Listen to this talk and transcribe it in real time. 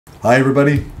Hi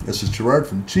everybody, this is Gerard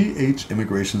from GH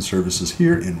Immigration Services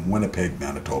here in Winnipeg,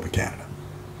 Manitoba, Canada.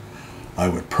 I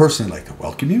would personally like to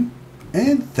welcome you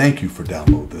and thank you for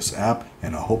downloading this app,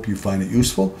 and I hope you find it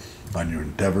useful on your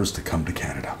endeavors to come to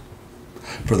Canada.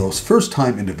 For those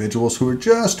first-time individuals who are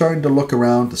just starting to look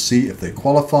around to see if they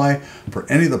qualify for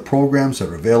any of the programs that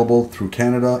are available through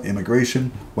Canada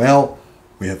Immigration, well,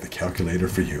 we have the calculator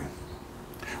for you.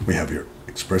 We have your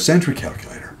Express Entry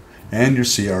Calculator and your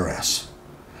CRS.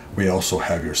 We also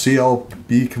have your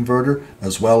CLB converter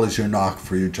as well as your NOC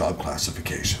for your job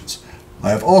classifications. I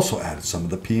have also added some of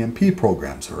the PMP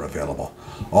programs that are available.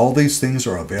 All these things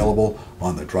are available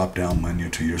on the drop-down menu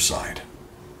to your side.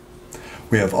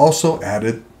 We have also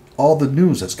added all the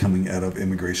news that's coming out of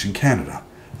Immigration Canada,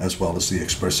 as well as the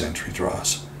Express Entry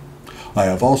draws. I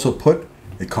have also put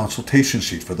a consultation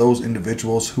sheet for those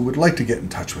individuals who would like to get in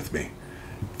touch with me.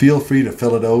 Feel free to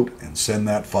fill it out and send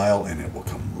that file, and it will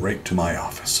come right to my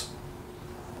office.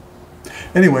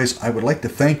 Anyways, I would like to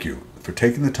thank you for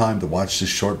taking the time to watch this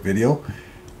short video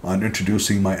on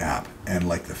introducing my app, and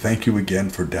like to thank you again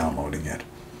for downloading it.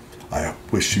 I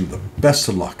wish you the best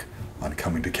of luck on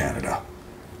coming to Canada.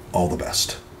 All the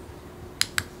best.